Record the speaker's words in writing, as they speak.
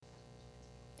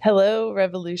Hello,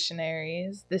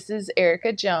 revolutionaries. This is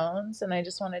Erica Jones, and I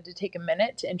just wanted to take a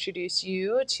minute to introduce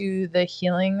you to the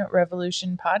Healing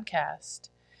Revolution podcast.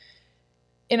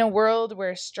 In a world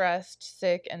where stressed,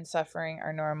 sick, and suffering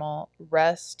are normal,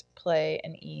 rest, play,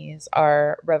 and ease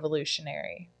are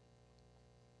revolutionary.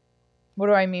 What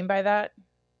do I mean by that?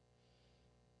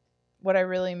 What I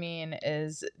really mean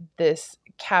is this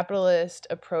capitalist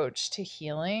approach to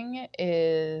healing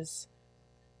is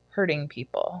hurting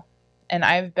people. And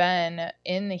I've been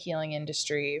in the healing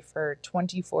industry for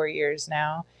 24 years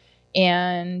now,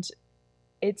 and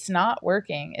it's not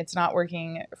working. It's not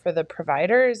working for the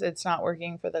providers, it's not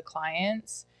working for the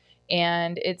clients,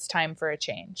 and it's time for a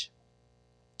change.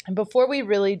 And before we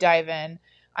really dive in,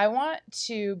 I want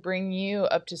to bring you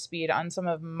up to speed on some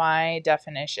of my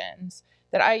definitions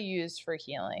that I use for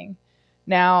healing.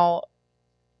 Now,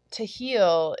 to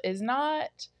heal is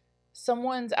not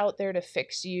someone's out there to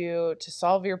fix you, to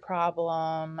solve your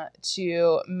problem,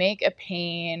 to make a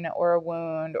pain or a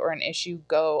wound or an issue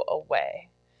go away.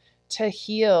 To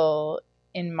heal,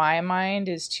 in my mind,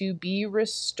 is to be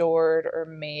restored or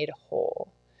made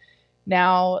whole.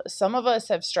 Now, some of us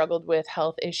have struggled with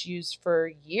health issues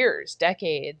for years,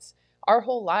 decades, our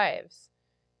whole lives,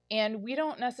 and we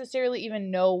don't necessarily even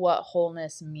know what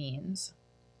wholeness means.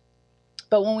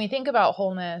 But when we think about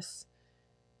wholeness,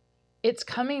 it's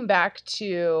coming back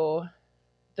to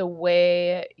the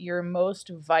way your most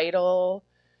vital,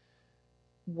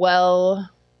 well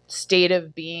state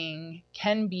of being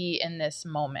can be in this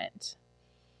moment.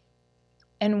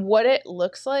 And what it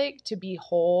looks like to be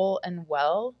whole and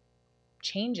well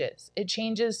changes. It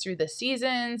changes through the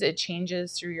seasons, it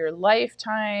changes through your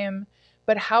lifetime.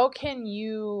 But how can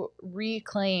you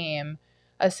reclaim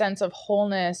a sense of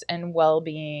wholeness and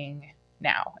well-being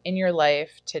now in your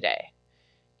life today,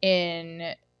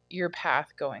 in your path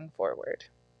going forward?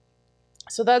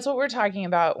 So that's what we're talking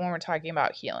about when we're talking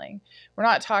about healing. We're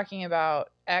not talking about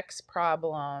X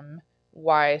problem,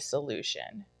 Y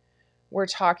solution. We're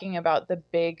talking about the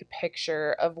big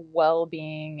picture of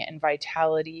well-being and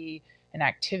vitality and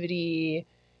activity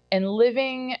and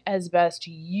living as best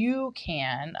you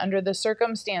can under the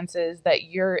circumstances that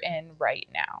you're in right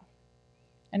now.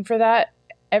 And for that,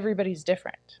 everybody's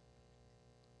different.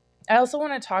 I also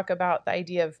want to talk about the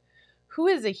idea of who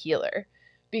is a healer,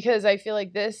 because I feel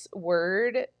like this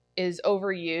word is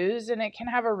overused and it can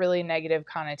have a really negative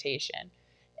connotation.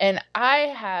 And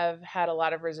I have had a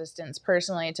lot of resistance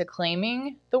personally to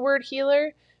claiming the word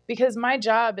healer, because my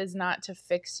job is not to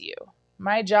fix you.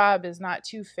 My job is not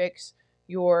to fix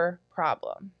your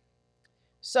problem.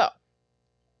 So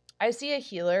I see a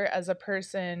healer as a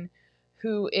person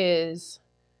who is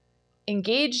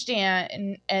engaged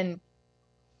in and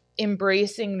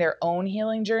embracing their own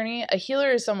healing journey. A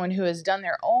healer is someone who has done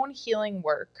their own healing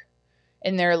work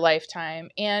in their lifetime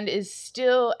and is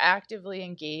still actively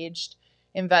engaged,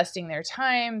 investing their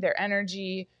time, their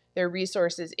energy, their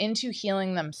resources into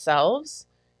healing themselves,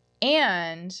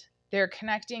 and they're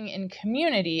connecting in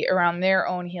community around their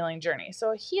own healing journey.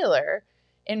 So a healer,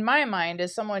 in my mind,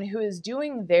 is someone who is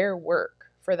doing their work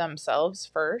for themselves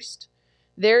first.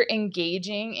 They're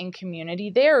engaging in community.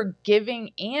 They are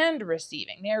giving and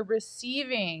receiving. They're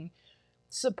receiving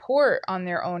support on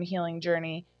their own healing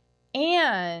journey,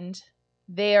 and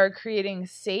they are creating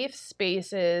safe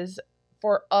spaces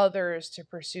for others to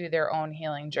pursue their own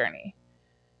healing journey.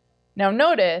 Now,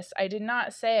 notice I did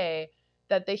not say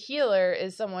that the healer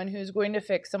is someone who's going to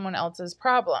fix someone else's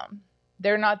problem.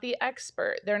 They're not the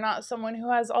expert. They're not someone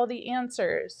who has all the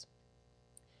answers.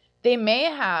 They may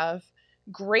have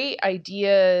great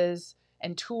ideas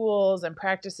and tools and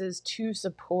practices to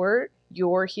support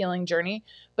your healing journey,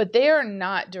 but they are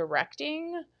not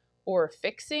directing or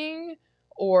fixing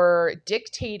or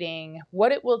dictating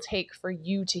what it will take for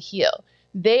you to heal.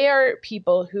 They are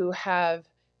people who have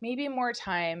maybe more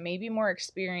time, maybe more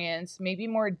experience, maybe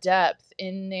more depth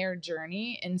in their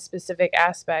journey in specific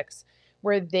aspects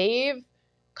where they've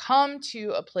come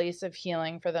to a place of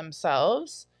healing for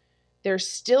themselves. They're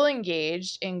still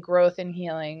engaged in growth and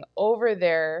healing over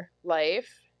their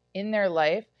life, in their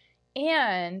life,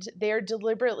 and they're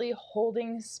deliberately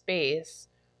holding space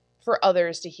for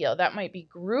others to heal. That might be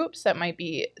groups, that might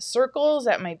be circles,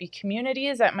 that might be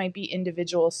communities, that might be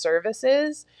individual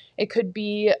services. It could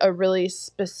be a really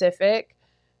specific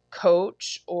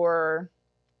coach or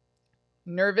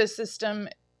nervous system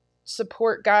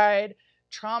support guide,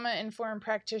 trauma-informed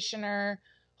practitioner,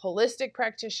 holistic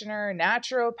practitioner,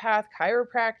 naturopath,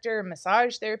 chiropractor,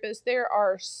 massage therapist. There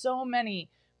are so many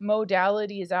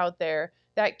modalities out there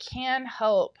that can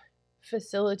help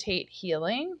facilitate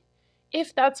healing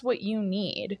if that's what you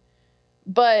need.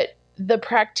 But The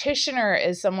practitioner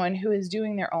is someone who is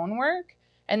doing their own work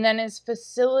and then is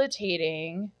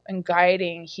facilitating and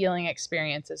guiding healing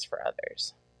experiences for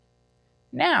others.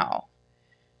 Now,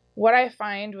 what I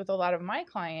find with a lot of my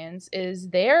clients is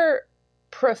they're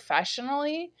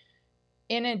professionally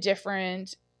in a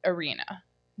different arena.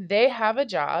 They have a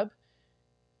job,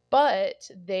 but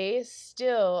they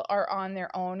still are on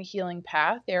their own healing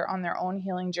path. They're on their own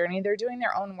healing journey. They're doing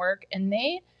their own work, and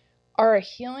they are a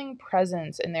healing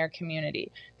presence in their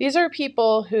community. These are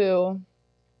people who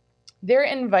they're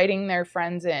inviting their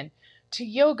friends in to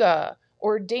yoga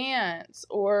or dance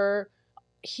or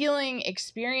healing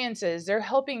experiences. They're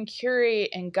helping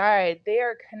curate and guide. They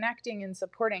are connecting and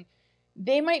supporting.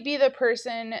 They might be the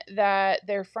person that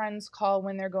their friends call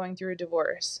when they're going through a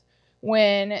divorce,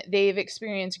 when they've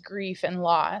experienced grief and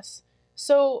loss.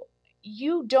 So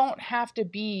you don't have to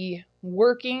be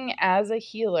working as a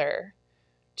healer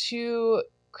to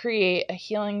create a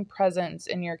healing presence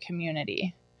in your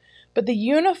community. But the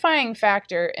unifying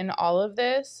factor in all of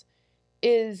this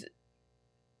is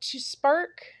to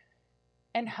spark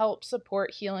and help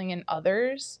support healing in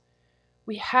others.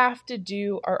 We have to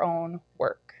do our own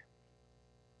work.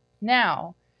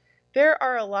 Now, there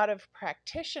are a lot of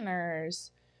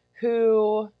practitioners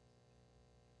who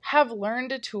have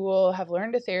learned a tool, have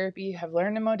learned a therapy, have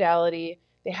learned a modality.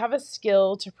 They have a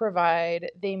skill to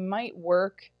provide. They might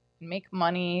work, make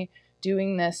money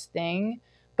doing this thing.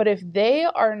 But if they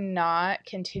are not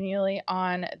continually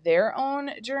on their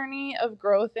own journey of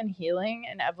growth and healing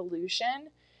and evolution,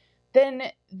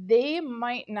 then they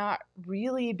might not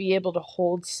really be able to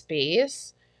hold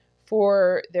space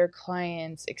for their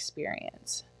client's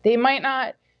experience. They might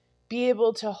not be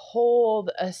able to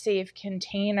hold a safe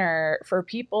container for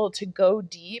people to go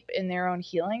deep in their own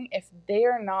healing if they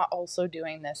are not also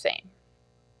doing the same.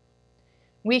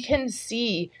 We can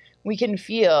see, we can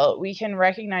feel, we can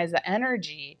recognize the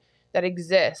energy that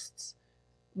exists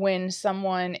when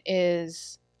someone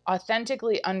is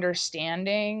authentically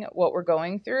understanding what we're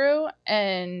going through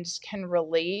and can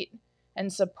relate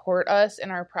and support us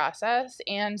in our process,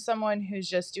 and someone who's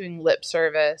just doing lip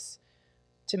service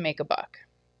to make a buck.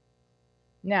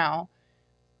 Now,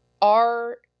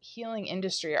 our healing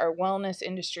industry, our wellness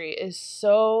industry is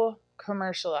so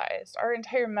commercialized. Our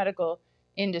entire medical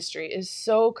industry is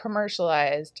so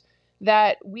commercialized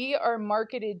that we are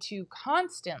marketed to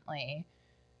constantly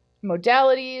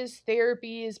modalities,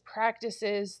 therapies,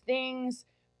 practices, things,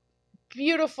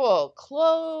 beautiful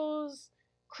clothes,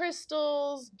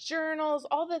 crystals, journals,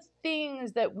 all the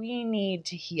things that we need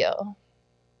to heal.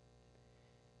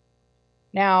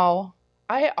 Now,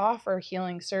 I offer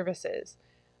healing services.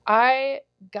 I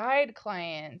guide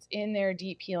clients in their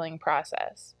deep healing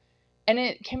process, and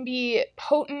it can be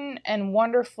potent and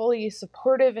wonderfully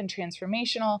supportive and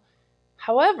transformational.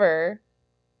 However,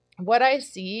 what I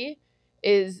see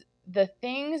is the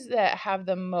things that have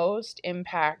the most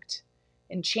impact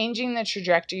in changing the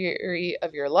trajectory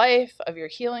of your life, of your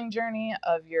healing journey,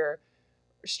 of your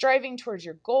striving towards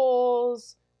your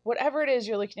goals, whatever it is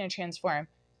you're looking to transform.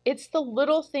 It's the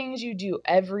little things you do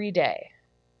every day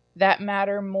that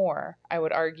matter more, I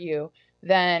would argue,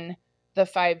 than the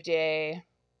 5-day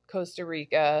Costa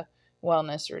Rica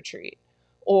wellness retreat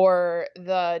or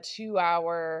the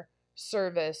 2-hour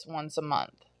service once a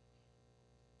month.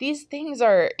 These things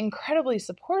are incredibly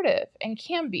supportive and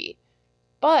can be,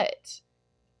 but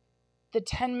the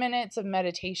 10 minutes of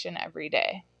meditation every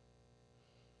day,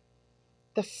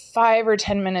 the 5 or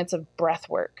 10 minutes of breath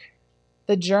work,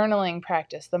 the journaling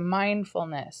practice, the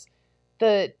mindfulness,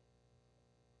 the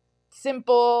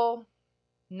simple,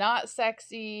 not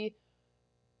sexy,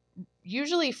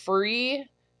 usually free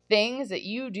things that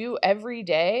you do every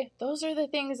day, those are the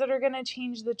things that are going to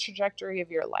change the trajectory of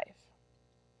your life.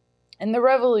 And the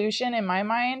revolution in my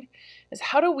mind is,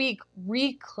 how do we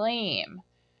reclaim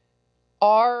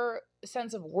our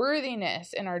sense of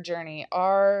worthiness in our journey,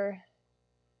 our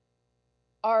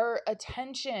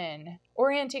attention,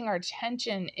 orienting our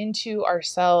attention into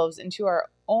ourselves, into our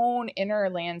own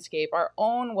inner landscape, our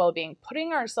own well-being,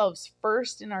 putting ourselves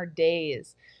first in our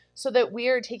days so that we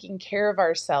are taking care of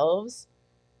ourselves,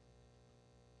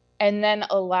 and then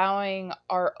allowing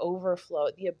our overflow,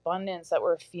 the abundance that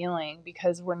we're feeling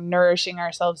because we're nourishing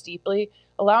ourselves deeply,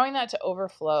 allowing that to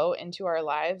overflow into our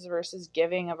lives versus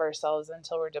giving of ourselves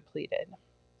until we're depleted.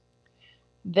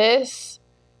 This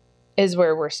is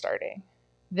where we're starting.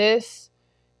 This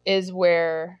is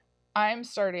where I'm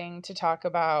starting to talk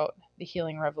about the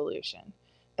healing revolution.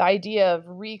 The idea of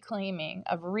reclaiming,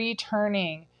 of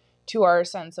returning to our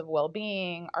sense of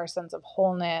well-being, our sense of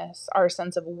wholeness, our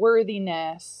sense of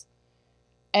worthiness,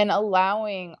 and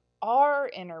allowing our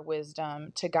inner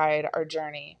wisdom to guide our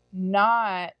journey,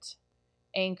 not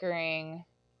anchoring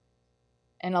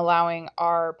and allowing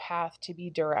our path to be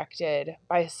directed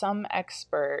by some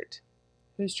expert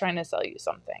who's trying to sell you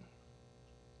something.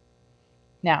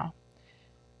 Now,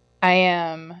 I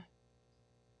am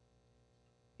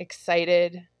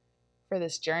excited for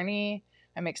this journey.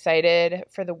 I'm excited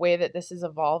for the way that this is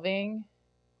evolving.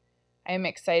 I am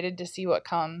excited to see what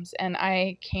comes, and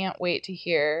I can't wait to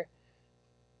hear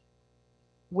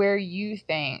where you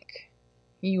think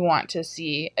you want to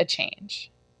see a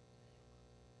change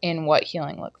in what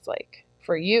healing looks like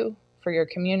for you, for your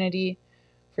community,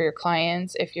 for your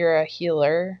clients. If you're a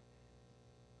healer,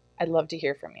 I'd love to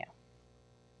hear from you.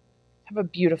 Have a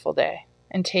beautiful day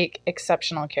and take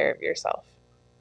exceptional care of yourself.